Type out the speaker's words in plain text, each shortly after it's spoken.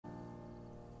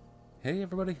Hey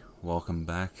everybody, welcome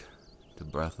back to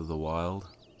Breath of the Wild.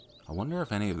 I wonder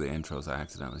if any of the intros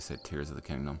accidentally said Tears of the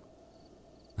Kingdom.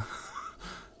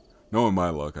 Knowing my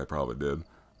luck, I probably did.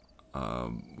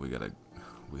 We got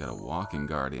a walking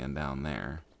guardian down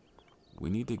there. We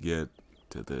need to get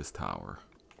to this tower.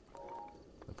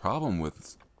 The problem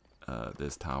with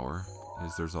this tower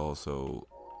is there's also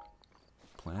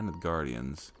planted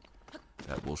guardians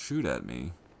that will shoot at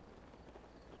me.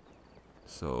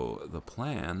 So the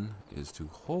plan is to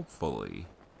hopefully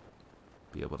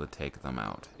be able to take them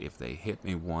out. If they hit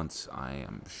me once, I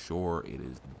am sure it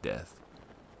is death.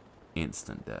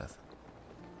 Instant death.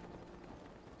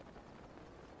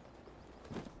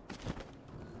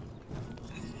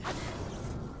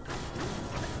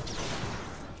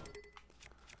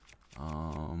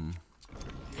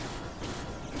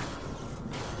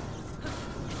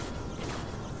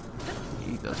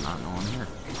 He does not know I'm here.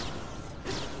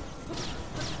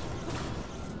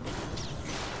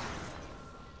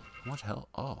 How much hell?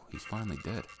 Oh, he's finally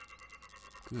dead.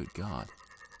 Good God.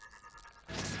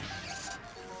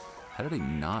 How did he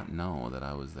not know that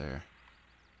I was there?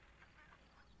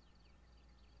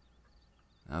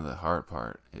 Now the hard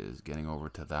part is getting over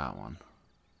to that one.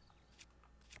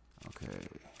 Okay.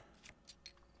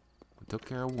 We took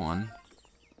care of one.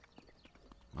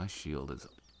 My shield is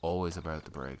always about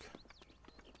to break.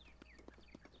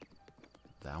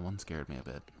 That one scared me a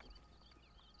bit.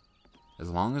 As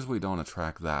long as we don't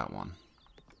attract that one.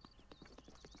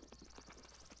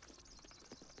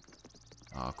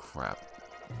 Oh, crap.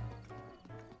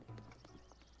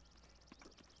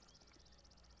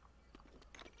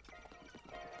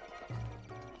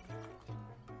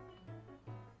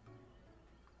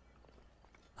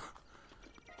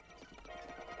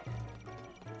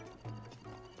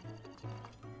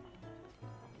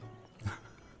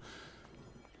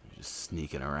 Just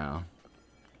sneaking around.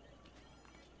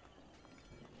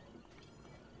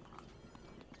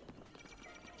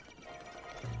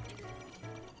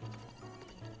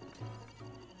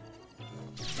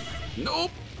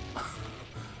 Nope!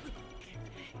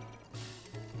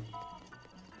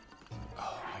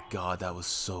 Oh my God, that was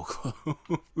so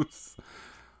close.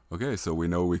 Okay, so we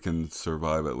know we can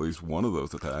survive at least one of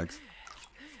those attacks.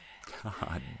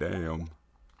 God damn.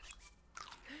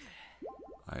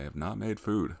 I have not made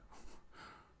food.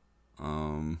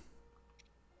 Well,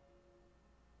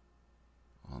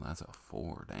 that's a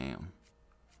 4, damn.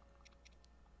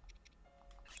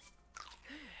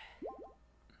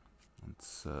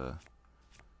 Let's, we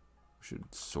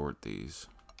should sort these.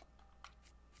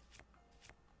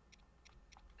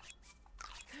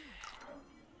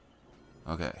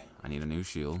 Okay, I need a new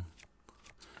shield,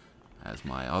 as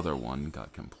my other one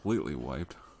got completely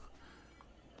wiped.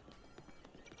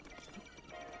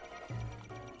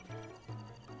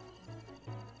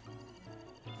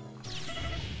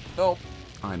 Nope,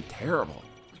 I'm terrible.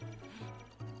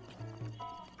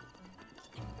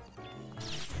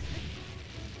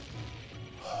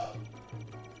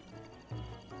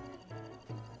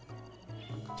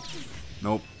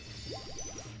 Nope.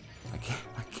 I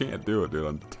can't do it, dude.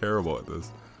 I'm terrible at this.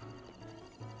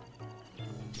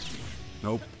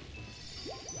 Nope.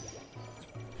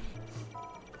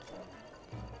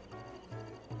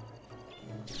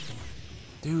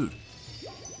 Dude.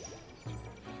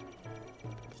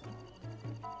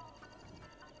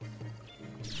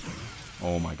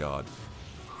 Oh my God.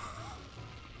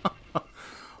 I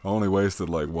only wasted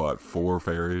like what, 4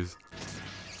 fairies?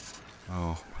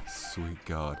 Oh my sweet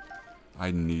God. I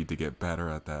need to get better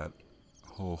at that.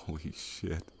 Holy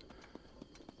shit.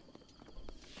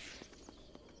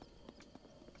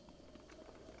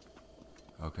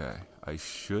 Okay, I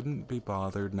shouldn't be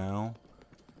bothered now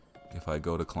if I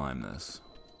go to climb this.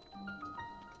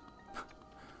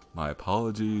 My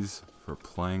apologies for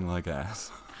playing like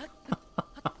ass.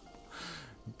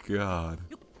 God.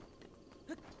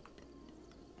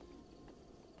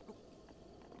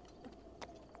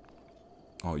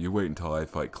 Oh, you wait until I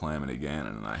fight Calamity again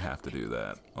and I have to do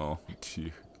that. Oh,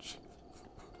 jeez.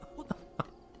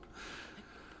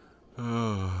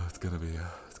 Oh, it's gonna be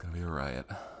a riot.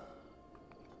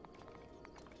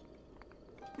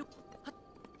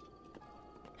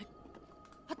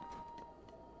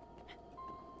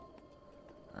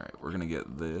 Alright, we're gonna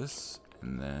get this,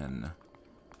 and then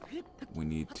we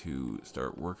need to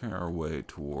start working our way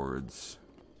towards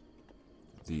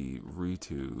the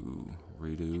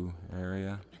redo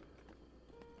area.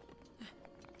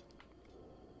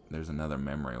 There's another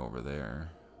memory over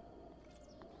there,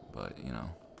 but you know,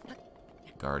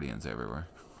 guardians everywhere.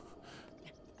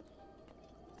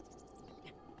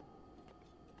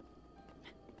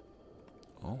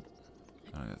 Oh,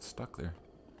 I got stuck there.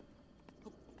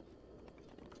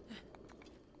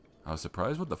 I was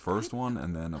surprised with the first one,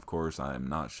 and then, of course, I am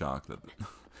not shocked that,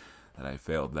 that I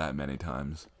failed that many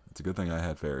times. It's a good thing I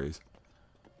had fairies.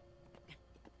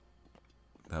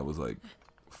 That was like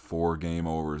 4 game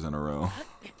overs in a row.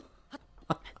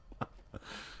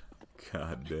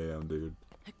 God damn, dude.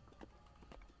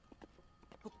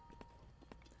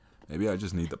 Maybe I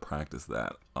just need to practice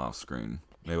that off screen.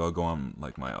 Maybe I'll go on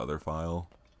like my other file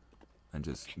and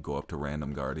just go up to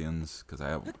random guardians, because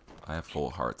I have full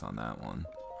hearts on that one.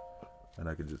 And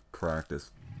I could just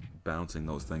practice bouncing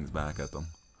those things back at them.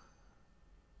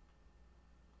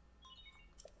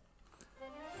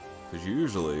 Because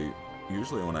usually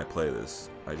when I play this,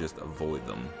 I just avoid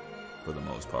them for the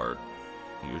most part.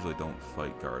 I usually don't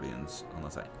fight guardians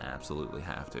unless I absolutely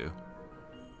have to.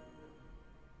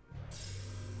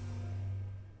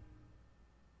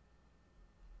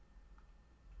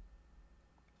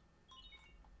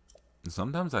 And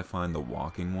sometimes I find the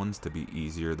walking ones to be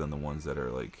easier than the ones that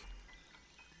are like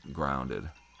grounded.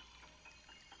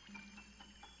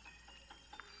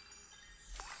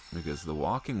 Because the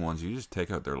walking ones, you just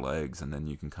take out their legs and then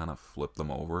you can kind of flip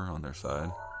them over on their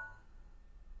side.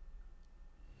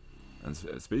 And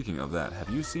speaking of that, have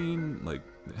you seen, like,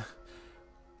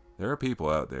 there are people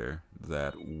out there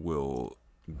that will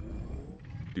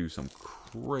do some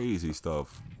crazy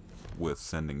stuff with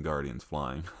sending guardians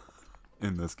flying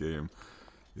in this game.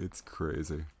 It's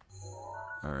crazy.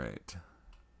 Alright.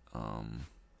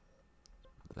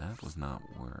 That was not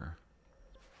where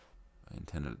I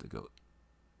intended it to go.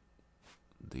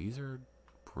 These are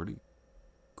pretty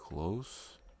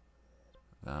close.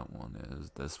 That one is.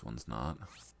 This one's not.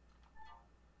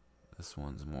 This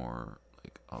one's more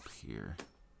like up here.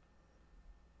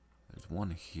 There's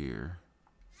one here.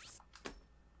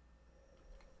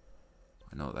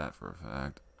 I know that for a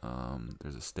fact.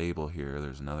 There's a stable here.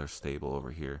 There's another stable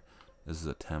over here. This is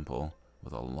a temple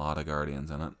with a lot of guardians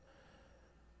in it.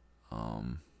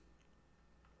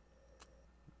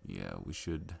 Yeah, we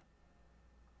should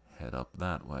head up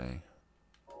that way.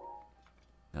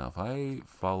 Now, if I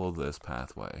follow this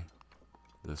pathway,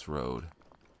 this road,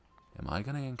 am I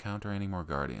going to encounter any more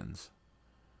guardians?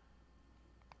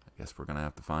 I guess we're going to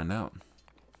have to find out.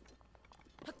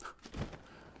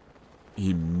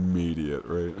 Immediate,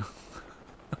 right?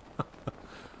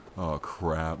 Oh,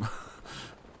 crap.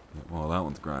 Well, that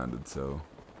one's grounded, so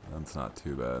that's not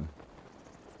too bad.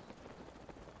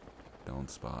 Don't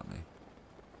spot me.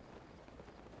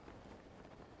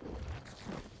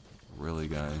 Really,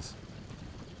 guys?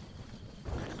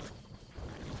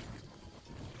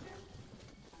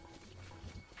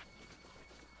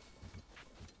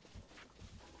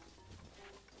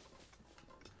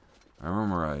 I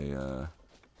remember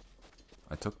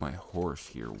I took my horse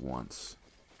here once,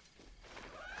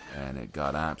 and it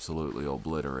got absolutely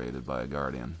obliterated by a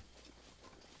guardian.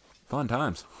 Fun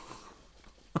times.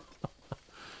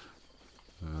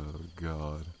 Oh,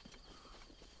 God.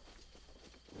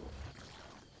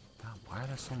 God, why are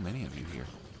there so many of you here?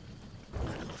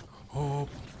 Oh.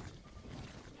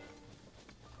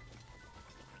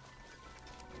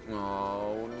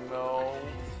 Oh, no.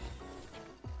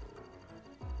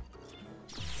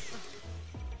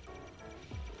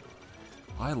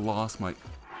 I lost my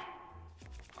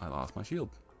shield.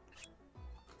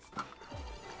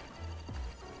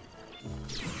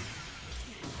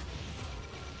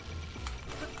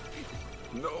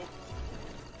 No.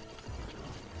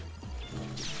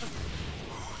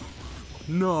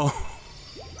 No.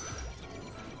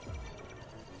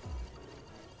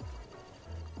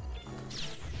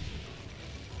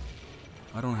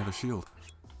 I don't have a shield.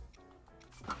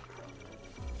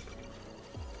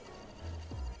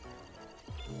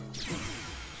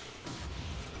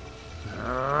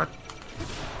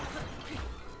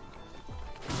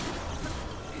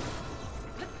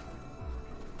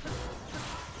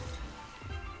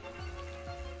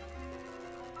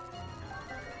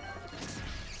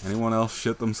 Anyone else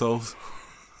shit themselves?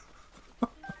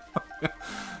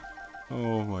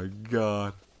 Oh my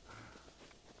God.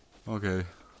 Okay.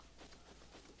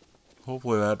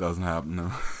 Hopefully that doesn't happen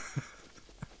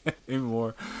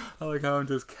anymore. I like how I'm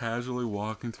just casually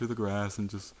walking through the grass and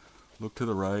just look to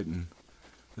the right and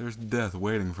there's death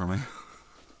waiting for me.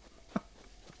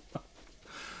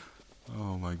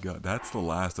 Oh my God. That's the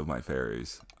last of my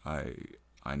fairies. I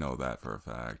know that for a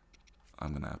fact.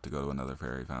 I'm gonna have to go to another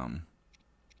fairy fountain.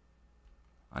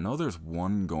 I know there's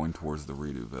one going towards the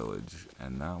Redo village,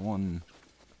 and that one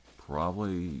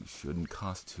probably shouldn't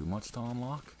cost too much to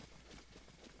unlock.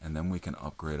 And then we can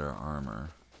upgrade our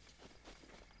armor.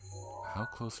 How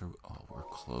close are we? Oh, we're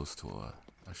close to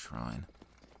a shrine.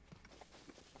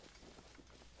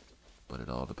 But it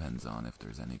all depends on if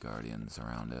there's any guardians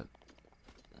around it.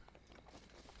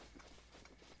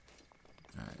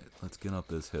 let's get up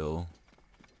this hill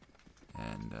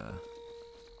and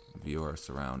view our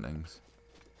surroundings.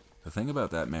 The thing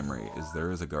about that memory is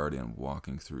there is a guardian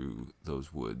walking through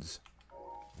those woods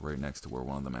right next to where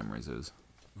one of the memories is.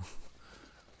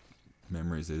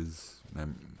 Memories is...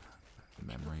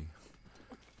 memory...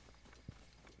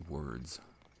 words.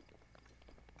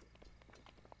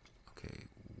 Okay,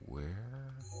 where...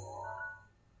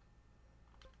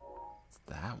 It's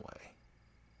that way.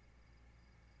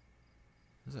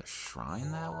 There's a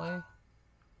shrine that way?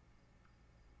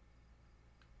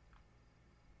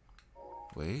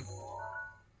 Wait.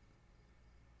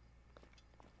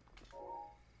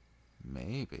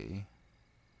 Maybe.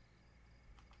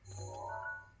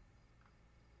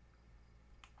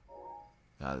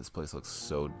 God, this place looks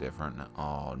so different now.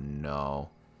 Oh, no.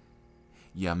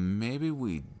 Yeah, maybe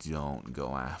we don't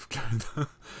go after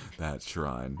that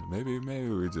shrine. Maybe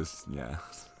we just, yeah.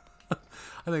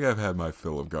 I think I've had my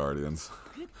fill of guardians.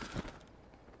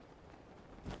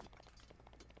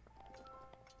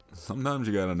 Sometimes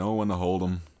you gotta know when to hold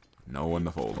them, know when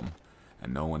to fold them,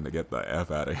 and know when to get the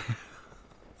F out of here.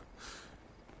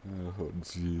 Oh,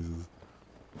 Jesus.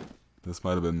 This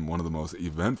might have been one of the most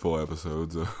eventful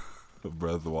episodes of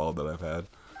Breath of the Wild that I've had.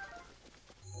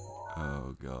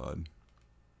 Oh, God.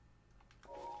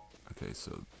 Okay,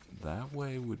 so that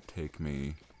way would take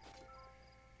me...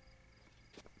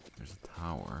 There's a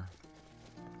tower.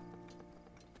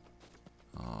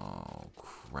 Oh,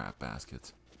 crap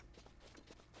baskets.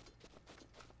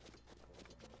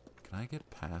 Can I get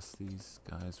past these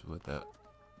guys without...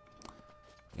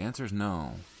 The answer is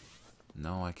no.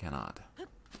 No, I cannot.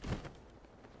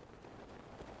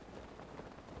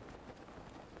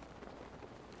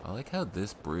 I like how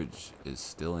this bridge is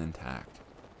still intact.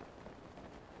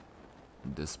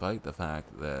 Despite the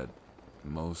fact that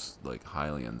most, like,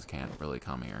 Hylians can't really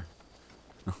come here.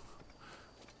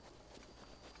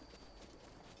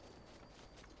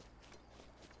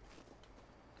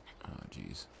 Oh,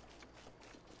 jeez.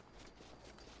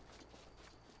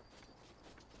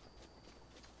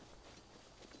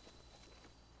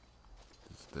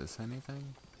 Is this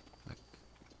anything? Like...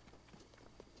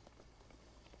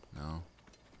 No.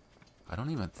 I don't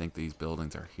even think these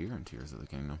buildings are here in Tears of the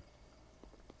Kingdom.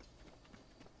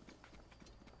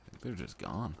 I think they're just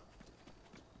gone.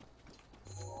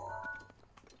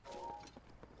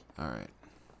 Alright.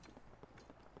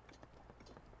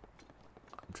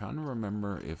 I'm trying to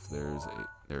remember if there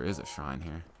is a shrine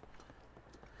here.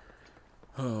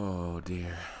 Oh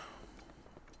dear.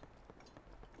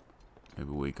 Maybe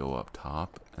we go up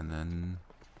top and then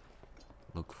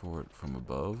look for it from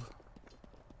above.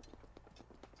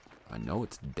 I know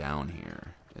it's down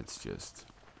here. It's just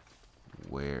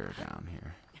where down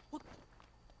here?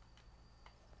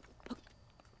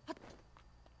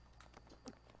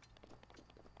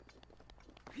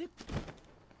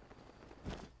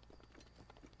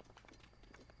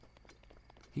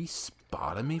 He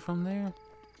spotted me from there?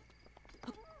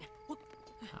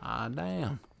 Ah,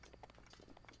 damn.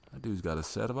 That dude's got a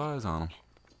set of eyes on him.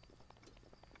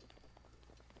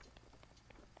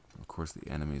 Of course, the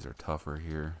enemies are tougher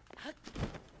here.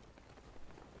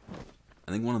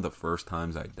 I think one of the first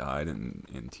times I died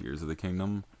in Tears of the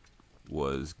Kingdom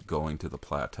was going to the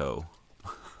plateau.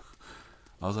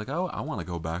 I was like, oh, I want to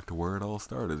go back to where it all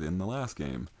started in the last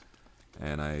game.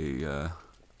 And I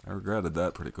regretted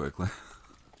that pretty quickly.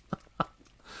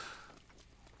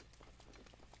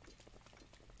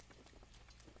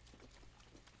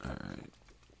 Alright.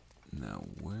 Now,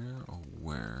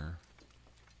 where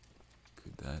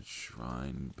could that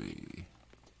shrine be?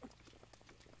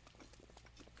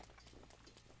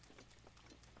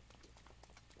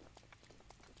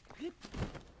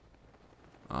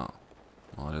 Oh.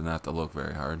 Well, I didn't have to look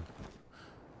very hard.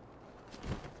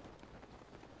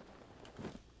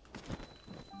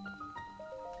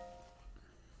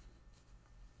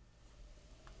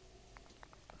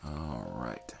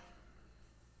 Alright.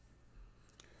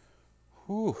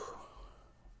 Whew.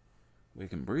 We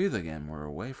can breathe again. We're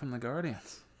away from the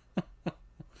Guardians.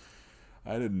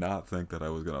 I did not think that I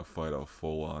was going to fight a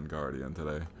full-on Guardian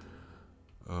today.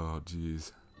 Oh,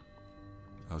 jeez.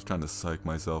 I was trying to psych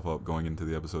myself up going into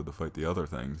the episode to fight the other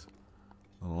things.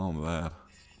 Let alone that.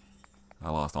 I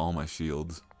lost all my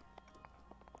shields.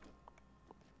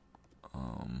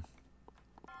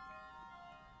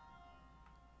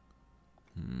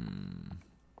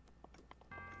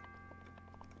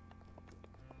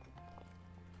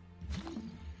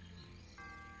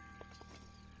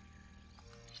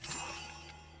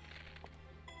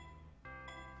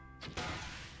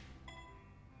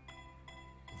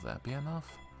 Will that be enough?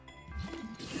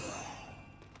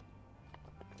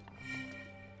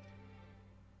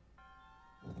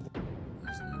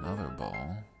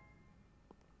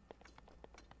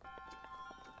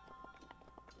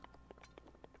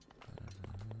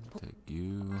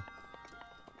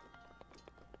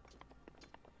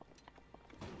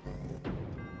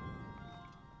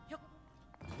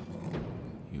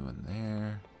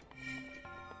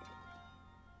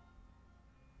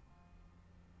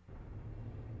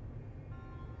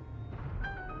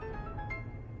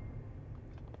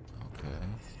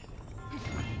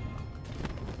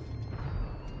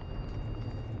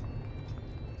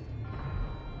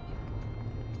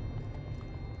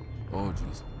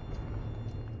 jeez.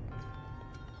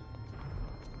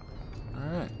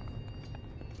 Alright.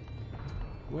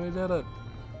 We did it.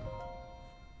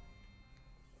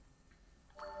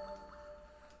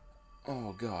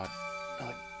 Oh god. I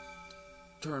like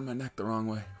turned my neck the wrong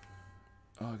way.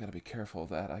 Oh, I gotta be careful of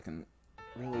that. I can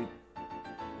really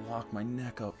lock my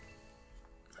neck up.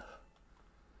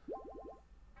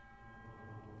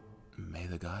 May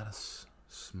the goddess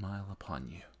smile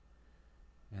upon you.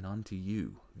 And unto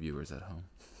you, viewers at home.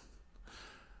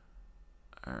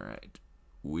 Alright.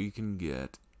 We can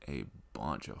get a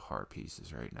bunch of heart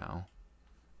pieces right now.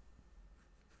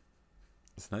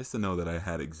 It's nice to know that I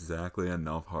had exactly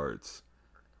enough hearts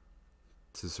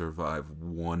to survive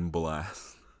one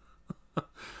blast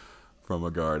from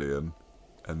a guardian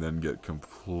and then get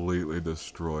completely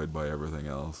destroyed by everything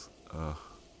else. Ugh.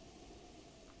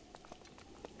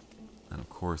 And of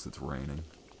course it's raining.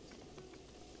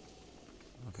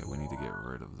 Okay, we need to get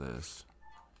rid of this.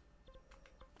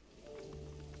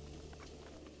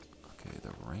 Okay,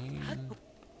 the rain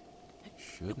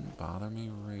shouldn't bother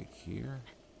me right here.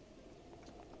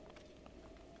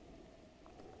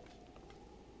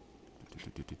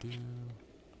 And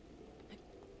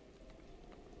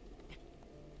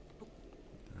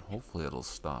hopefully it'll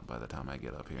stop by the time I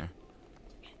get up here.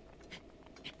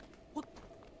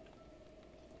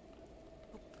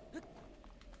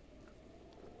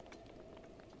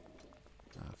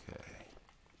 Okay.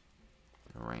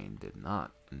 The rain did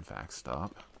not, in fact,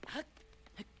 stop.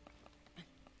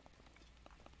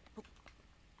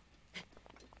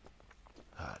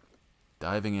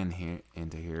 Diving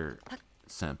into here,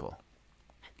 simple.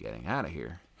 Getting out of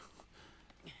here,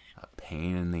 a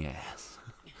pain in the ass.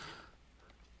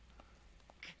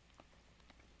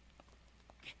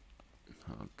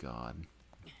 Oh god.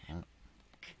 Oh.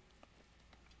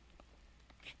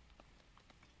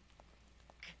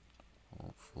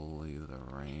 Hopefully the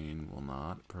rain will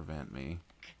not prevent me.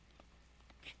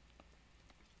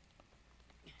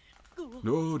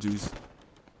 No, jeez.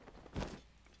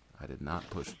 I did not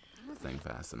push the thing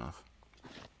fast enough.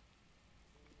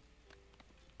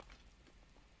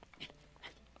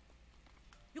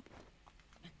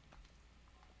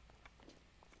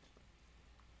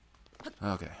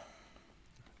 Okay.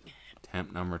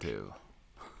 Attempt number 2.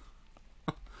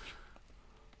 I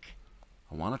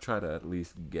want to try to at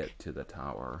least get to the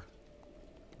tower,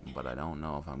 but I don't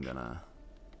know if I'm gonna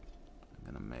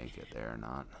make it there or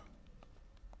not.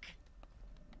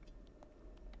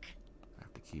 I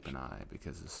have to keep an eye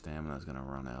because the stamina is gonna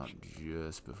run out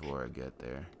just before I get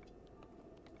there.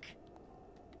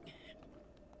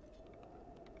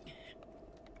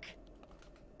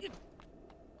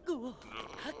 Oh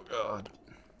god.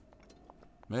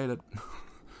 Made it.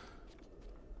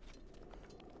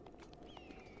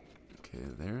 Okay,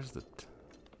 there's the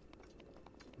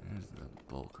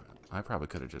bulk. I probably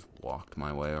could have just walked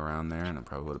my way around there and it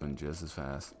probably would have been just as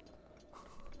fast.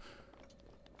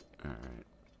 Alright.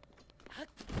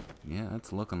 Yeah,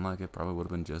 it's looking like it probably would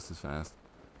have been just as fast.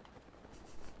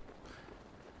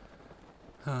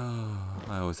 Oh,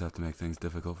 I always have to make things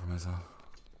difficult for myself.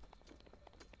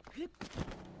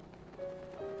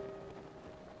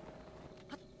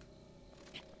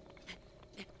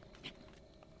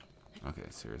 Okay,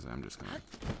 seriously, I'm just gonna...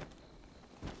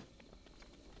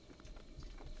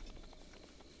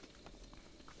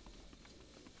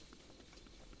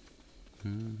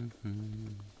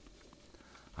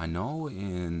 I know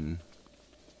in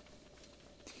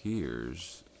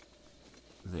Tears,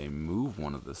 they move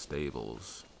one of the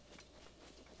stables,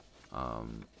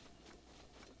 you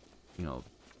know,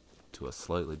 to a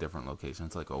slightly different location.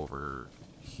 It's like over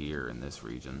here in this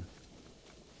region.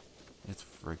 It's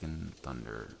freaking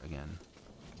thunder again.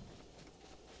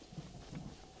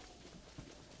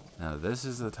 Now this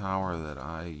is the tower that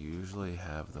I usually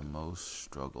have the most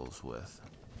struggles with.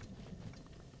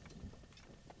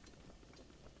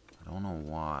 I don't know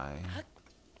why.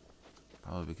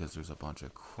 Probably because there's a bunch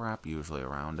of crap usually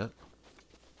around it.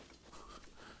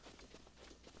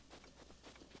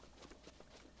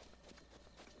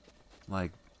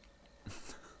 Like,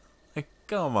 like,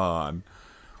 come on.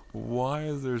 Why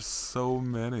is there so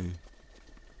many?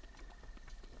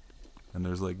 And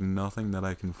there's like nothing that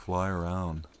I can fly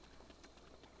around.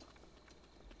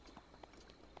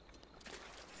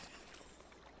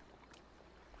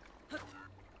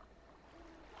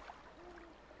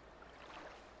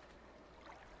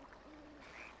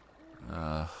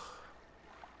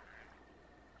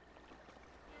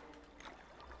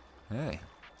 Hey.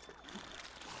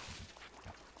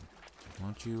 Why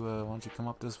don't you come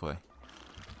up this way?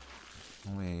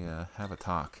 We have a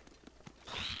talk.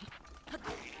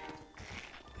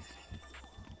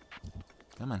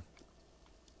 Come on.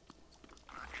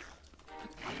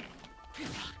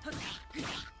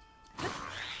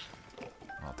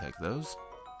 those.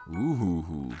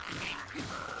 Ooh.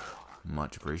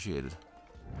 Much appreciated.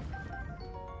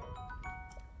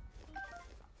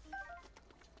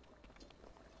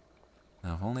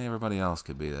 Now, if only everybody else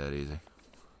could be that easy.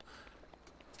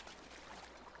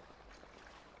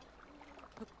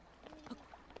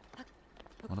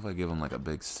 What if I give them like a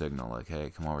big signal, like, hey,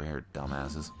 come over here,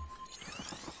 dumbasses?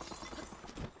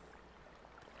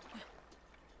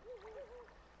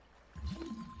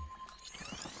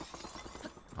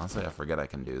 Honestly, I forget I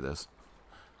can do this.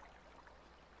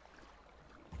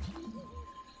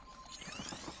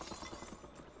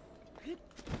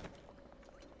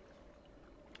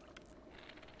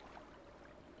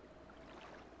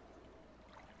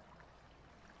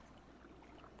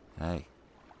 Hey.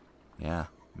 Yeah,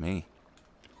 me.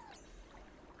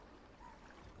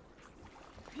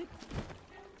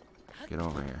 Get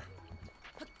over here.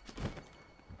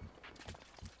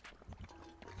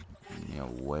 Get me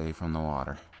away from the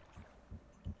water.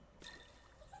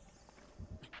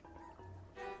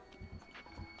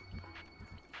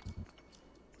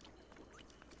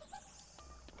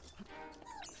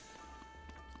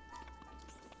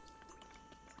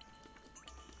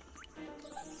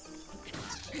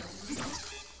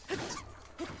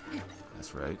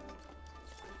 That's right.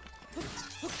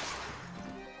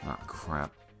 Ah,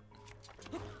 crap.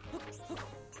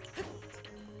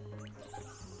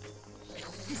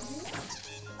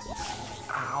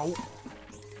 Ow!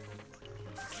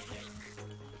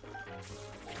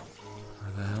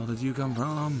 Where the hell did you come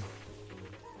from?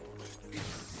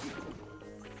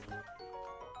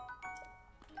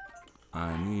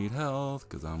 I need health,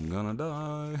 'cause I'm gonna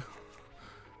die.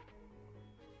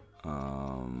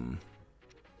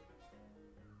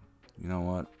 You know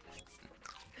what?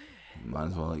 Might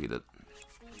as well eat it.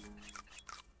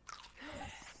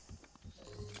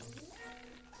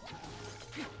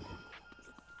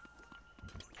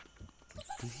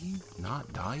 Did he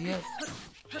not die yet?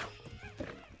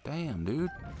 Damn, dude.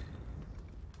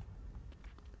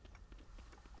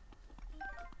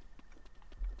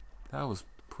 That was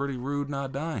pretty rude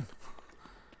not dying.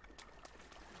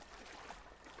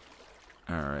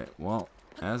 Alright, well,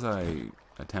 as I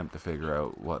attempt to figure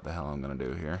out what the hell I'm going to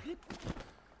do here,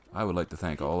 I would like to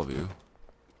thank all of you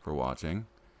for watching.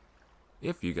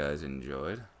 If you guys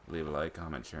enjoyed, leave a like,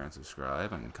 comment, share, and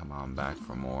subscribe, and come on back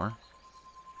for more.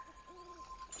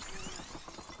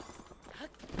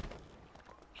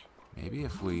 Maybe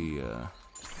if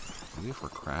we're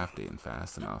crafty and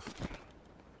fast enough.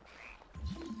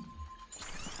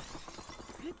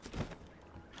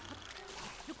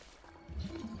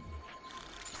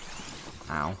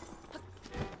 Ow.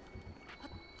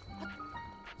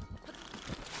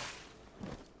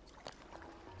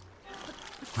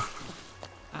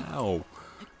 Ow.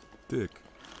 Dick.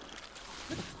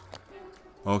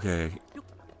 Okay.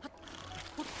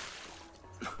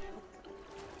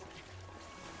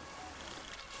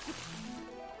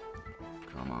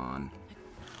 Come on.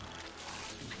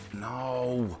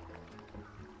 No.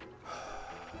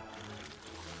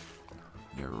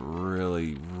 You're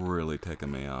really, really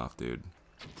ticking me off, dude.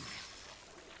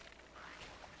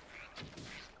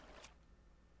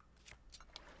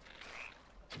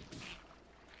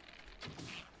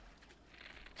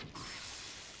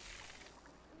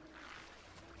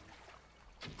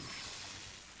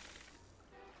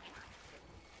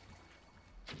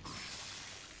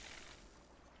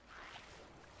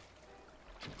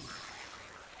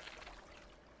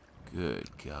 Good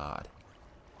God.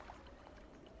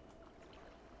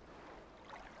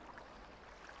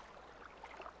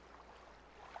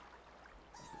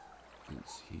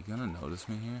 Is he gonna notice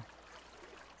me here?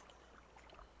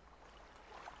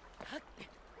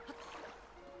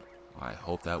 I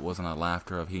hope that wasn't a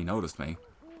laughter of he noticed me.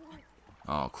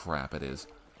 Oh crap, it is.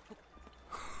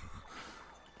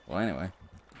 Well, anyway,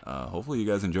 hopefully you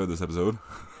guys enjoyed this episode.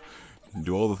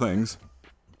 Do all the things.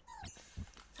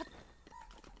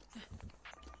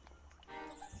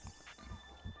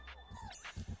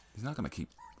 He's not gonna keep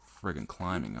friggin'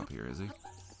 climbing up here, is he?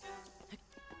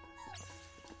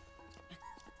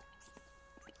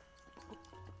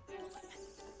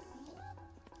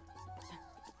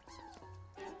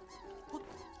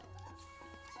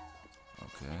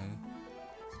 Okay.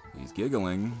 He's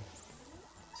giggling.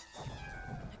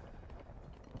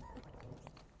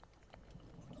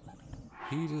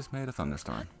 He just made a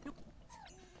thunderstorm.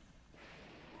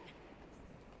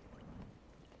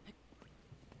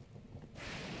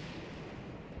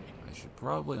 I should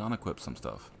probably unequip some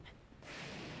stuff.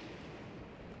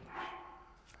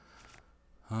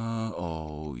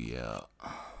 Oh yeah.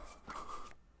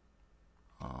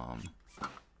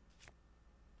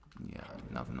 Yeah,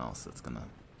 nothing else that's gonna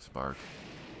spark.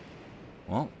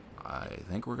 Well, I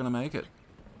think we're gonna make it.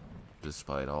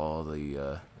 Despite all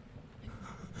the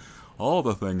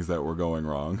things that were going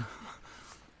wrong.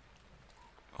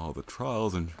 All the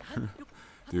trials and...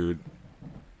 Dude,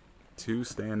 2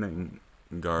 standing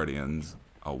guardians,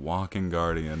 a walking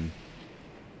guardian,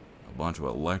 a bunch of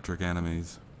electric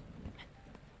enemies.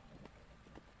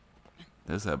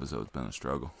 This episode's been a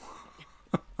struggle.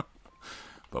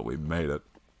 But we made it.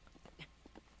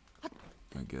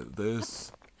 I get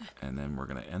this, and then we're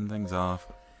gonna end things off.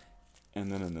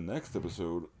 And then in the next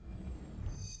episode,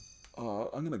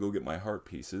 I'm gonna go get my heart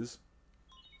pieces.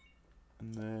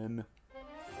 And then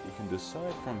we can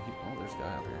decide from here. Oh, there's a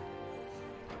guy up here.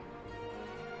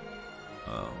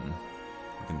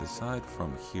 We can decide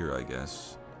from here, I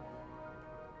guess.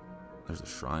 There's a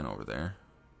shrine over there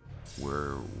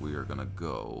where we are gonna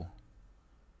go.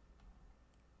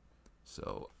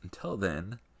 So until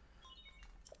then,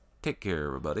 take care,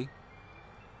 everybody.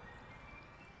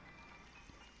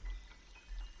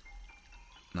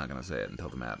 Not gonna say it until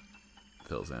the map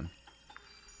fills in.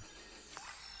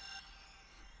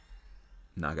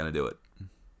 Not gonna do it.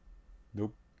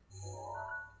 Nope.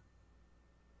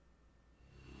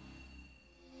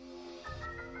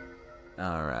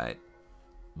 Alright.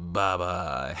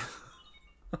 Bye-bye.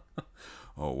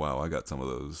 Oh, wow, I got some of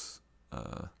those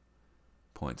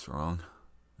points wrong.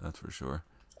 That's for sure.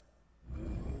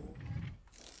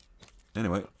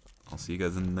 Anyway, I'll see you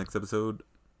guys in the next episode.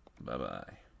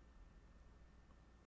 Bye-bye.